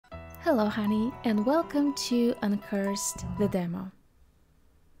Hello honey, and welcome to Uncursed, the demo.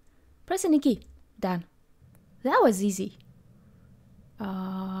 Press any key. Done. That was easy.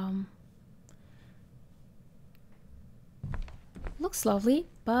 Looks lovely,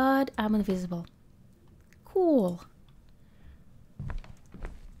 but I'm invisible. Cool.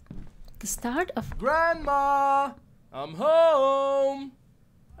 The start of... Grandma! I'm home!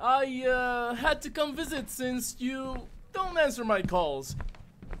 I had to come visit since you don't answer my calls.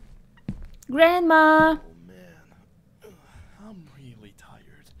 Grandma! Oh man, I'm really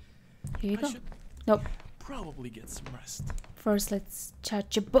tired. Here you I go. should Nope. probably get some rest. First, let's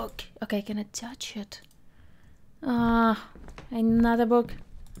touch a book. Okay, can I touch it? Another book.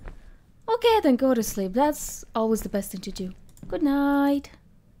 Okay, then go to sleep. That's always the best thing to do. Good night.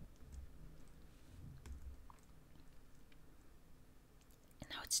 And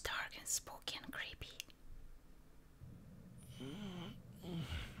now it's dark and spooky and creepy.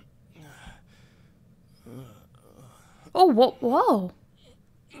 Oh, whoa, whoa.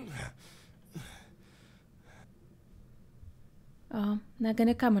 Not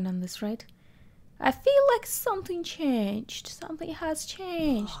gonna comment on this, right? I feel like something changed. Something has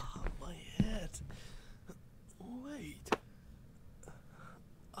changed. Ah, my head. Wait.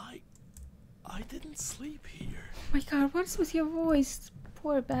 I didn't sleep here. Oh my god, what's with your voice?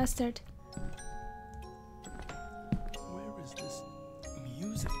 Poor bastard. Where is this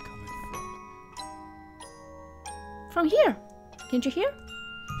music coming from? From here. Can't you hear?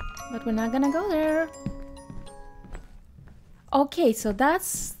 But we're not gonna go there. Okay, so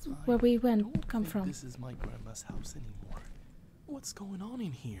that's where we come from. This is my grandma's house anymore. What's going on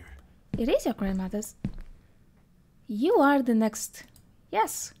in here? It is your grandmother's. You are the next.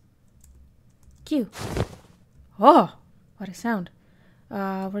 Yes. Q. Oh, what a sound.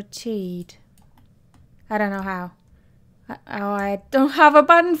 Rotate. I don't know how. I don't have a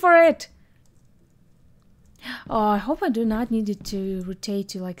button for it. Oh, I hope I do not need it to rotate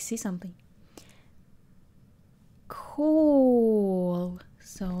to like see something. Cool.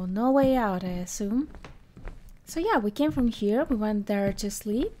 So no way out, I assume. So yeah, we came from here. We went there to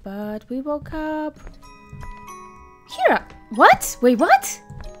sleep, but we woke up here. What? Wait, what?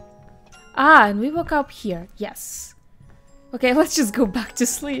 Ah, and we woke up here. Yes. Okay, let's just go back to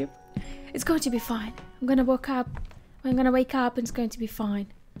sleep. It's going to be fine. I'm gonna wake up. I'm gonna wake up and it's going to be fine.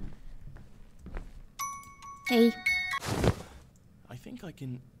 Hey. I think I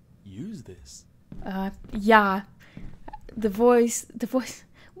can use this. Yeah. The voice.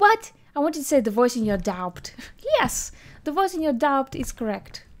 What? I wanted to say the voice in your doubt. Yes, the voice in your doubt is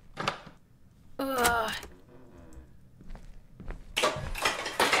correct. Ugh.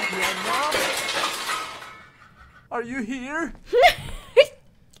 Are you here?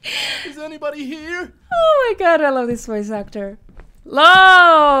 Is anybody here? Oh my god, I love this voice actor.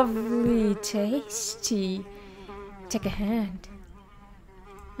 Lovely, tasty. Take a hand.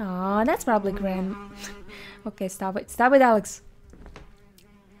 Oh, that's probably Gran. Okay, stop it. Stop it, Alex.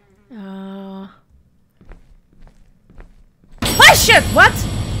 Oh shit! What?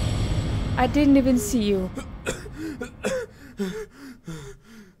 I didn't even see you.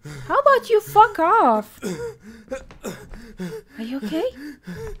 How about you fuck off? Are you okay?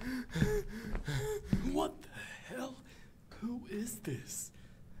 What the hell? Who is this?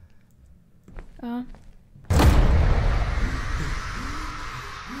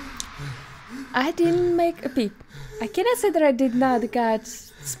 I didn't make a peep. I cannot say that I did not get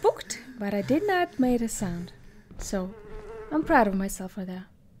spooked, but I did not make a sound. So, I'm proud of myself for that.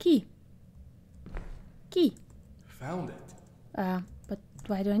 Key. Key. Found it. But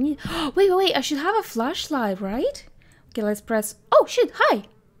why do I need... wait, I should have a flashlight, right? Okay, let's press... Oh, shit, hi!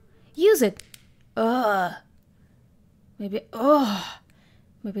 Use it. Maybe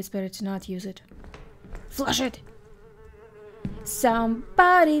it's better to not use it. Flush it.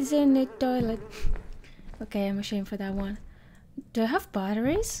 Somebody's in the toilet. Okay, I'm ashamed for that one. Do I have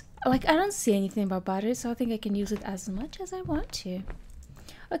batteries? Like, I don't see anything about batteries, so I think I can use it as much as I want to.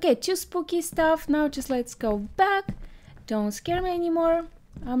 Okay, too spooky stuff. Now just let's go back. Don't scare me anymore.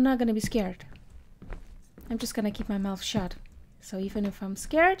 I'm not gonna be scared. I'm just gonna keep my mouth shut. So even if I'm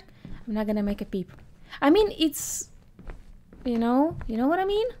scared, I'm not gonna make a peep. I mean, it's... You know what I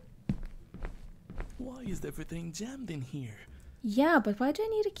mean? Why is everything jammed in here? Yeah, but why do I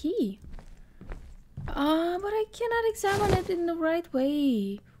need a key? But I cannot examine it in the right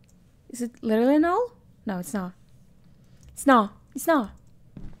way. Is it literally null? No, it's not. It's not. It's not.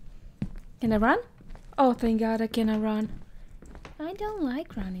 Can I run? Oh, thank God I cannot run. I don't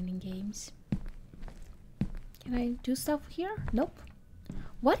like running in games. Can I do stuff here? Nope.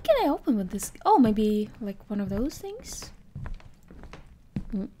 What can I open with this? Oh, maybe like one of those things?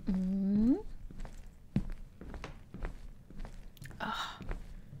 Oh,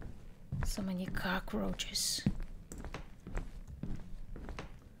 so many cockroaches.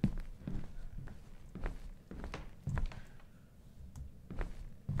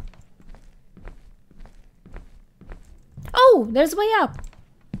 Oh, there's way up.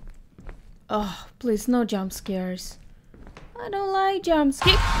 Oh, please, no jump scares. I don't like jump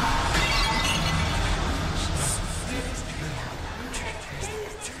scares.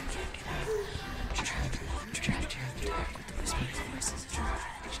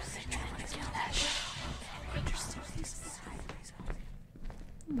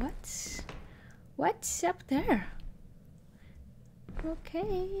 What's up there?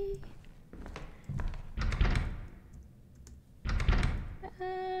 Okay.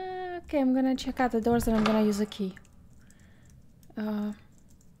 Okay, I'm gonna check out the doors and I'm gonna use a key.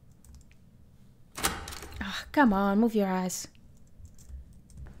 Come on, move your ass.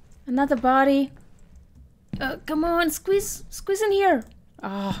 Another body. Come on, squeeze in here.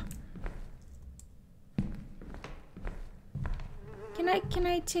 Can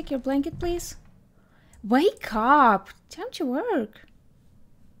I take your blanket, please? Wake up! Time to work.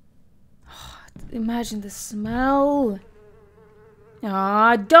 Imagine the smell.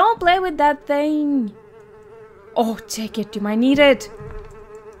 Don't play with that thing. Oh, take it. You might need it.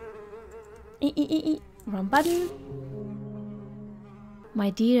 Wrong button.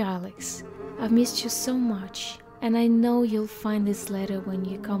 My dear Alex, I've missed you so much, and I know you'll find this letter when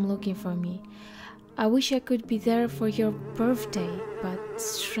you come looking for me. I wish I could be there for your birthday, but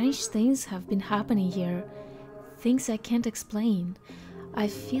strange things have been happening here. Things I can't explain. I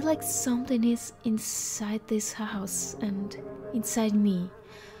feel like something is inside this house and inside me.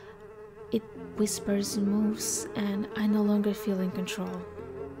 It whispers and moves, and I no longer feel in control.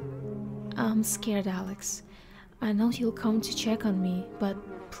 I'm scared, Alex. I know you'll come to check on me, but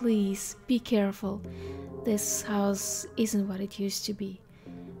please be careful. This house isn't what it used to be,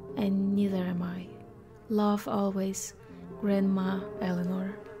 and neither am I. Love always, Grandma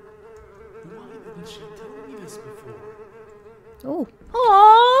Eleanor. Why didn't she tell me this before? Oh,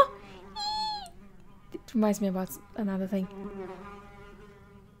 aww! It reminds me about another thing.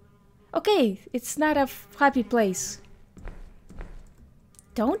 Okay, it's not a happy place.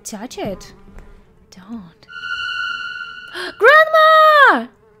 Don't touch it. Don't. Grandma!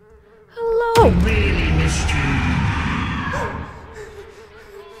 Hello! Really missed you.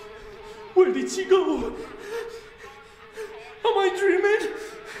 Where did she go? Am I dreaming?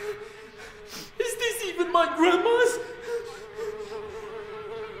 Is this even my grandma's?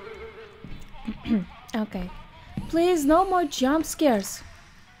 Okay. Please, no more jump scares.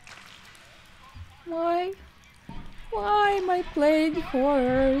 Why? Why am I playing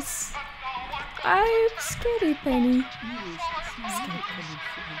horrors? I'm scaredy Penny.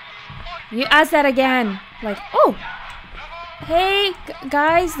 You ask that again. Like, oh! Hey,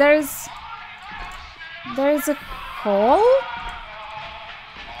 guys, there's a hole?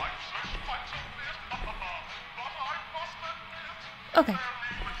 Okay.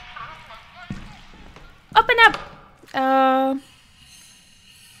 Open up!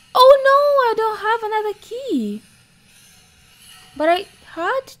 Oh no, I don't have another key. But I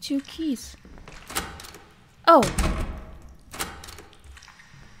had 2 keys. Oh.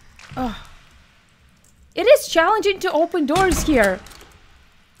 Oh. It is challenging to open doors here.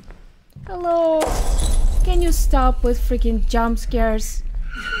 Hello. Can you stop with freaking jump scares?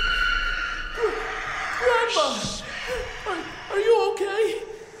 Grandma! Are you okay?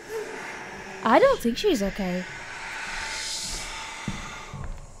 I don't think she's okay.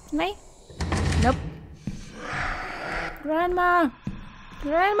 Me? Nope. Grandma!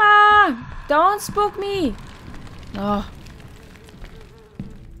 Grandma! Don't spook me! Oh.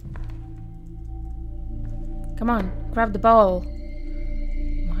 Come on, grab the ball.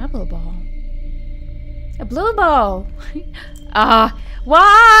 Marble ball. A blue ball!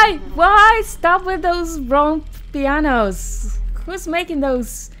 Why? Why? Stop with those wrong pianos. Who's making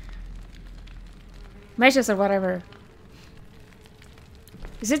those meshes or whatever?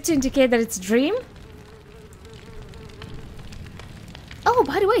 Is it to indicate that it's a dream? Oh,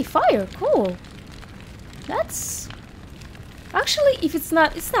 by the way, fire. Cool. That's... Actually, if it's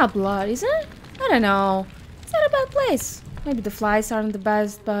not blood, is it? I don't know. It's not a bad place. Maybe the flies aren't the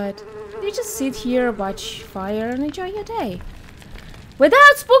best, but you just sit here, watch fire, and enjoy your day.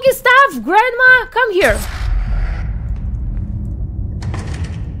 Without spooky stuff, Grandma, come here.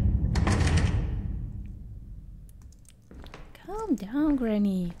 Calm down,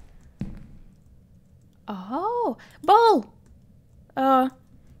 Granny. Oh, ball.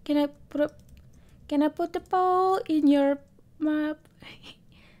 Can I put the ball in your map?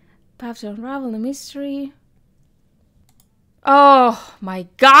 Path to unravel the mystery. Oh my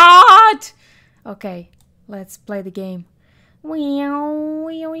god! Okay, let's play the game.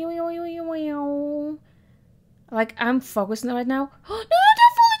 Like, I'm focused right now. No, don't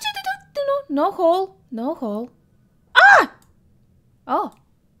fall into the... No hole. No hole. Ah! Oh,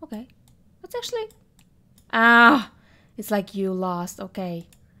 okay. What's actually... Ah! It's like you lost. Okay.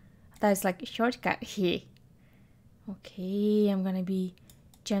 That's like a shortcut here. Okay, I'm gonna be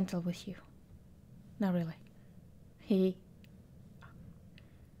gentle with you. Not really. Hey.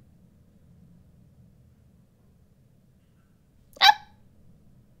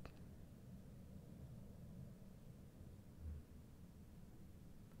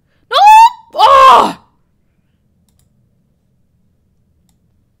 Oh!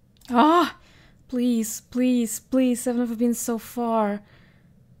 Ah! Please, please, please. I've never been so far.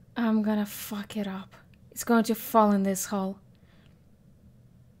 I'm gonna fuck it up. It's going to fall in this hole.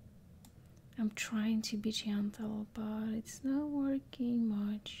 I'm trying to be gentle, but it's not working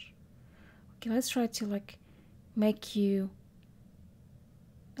much. Okay, let's try to like make you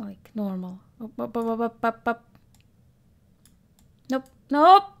like normal. Up. Nope,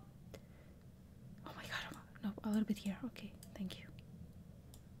 nope. Oh my god, nope, a little bit here. Okay, thank you.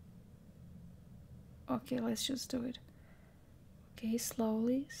 Okay, let's just do it. Okay,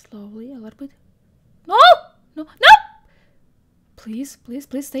 slowly, slowly, a little bit. No! No, no! Please, please,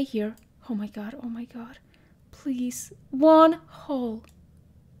 please stay here. Oh my god, oh my god. Please, one hole.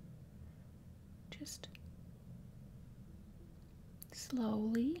 Just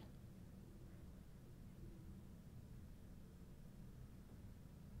slowly.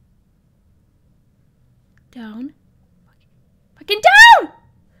 Down. Fucking down!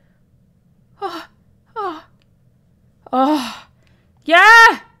 Oh, oh, oh.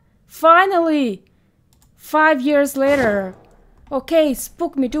 Yeah! Finally! 5 years later. Okay,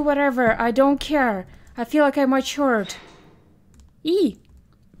 spook me, do whatever. I don't care. I feel like I matured.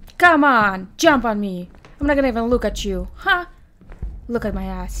 Come on, jump on me. I'm not gonna even look at you. Huh? Look at my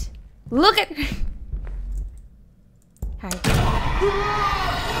ass. Look at... Hi.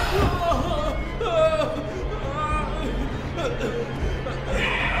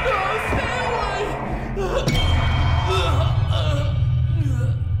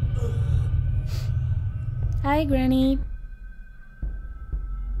 Hi, Granny.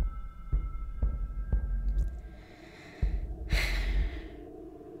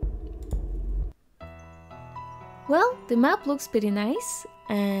 Well, the map looks pretty nice,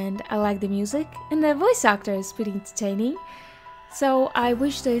 and I like the music, and the voice actor is pretty entertaining. So I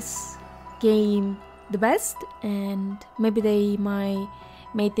wish this game the best, and maybe they may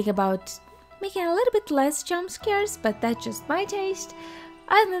think about making a little bit less jump scares, but that's just my taste.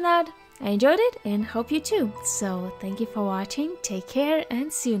 Other than that, I enjoyed it and hope you too. So thank you for watching, take care,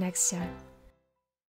 and see you next time.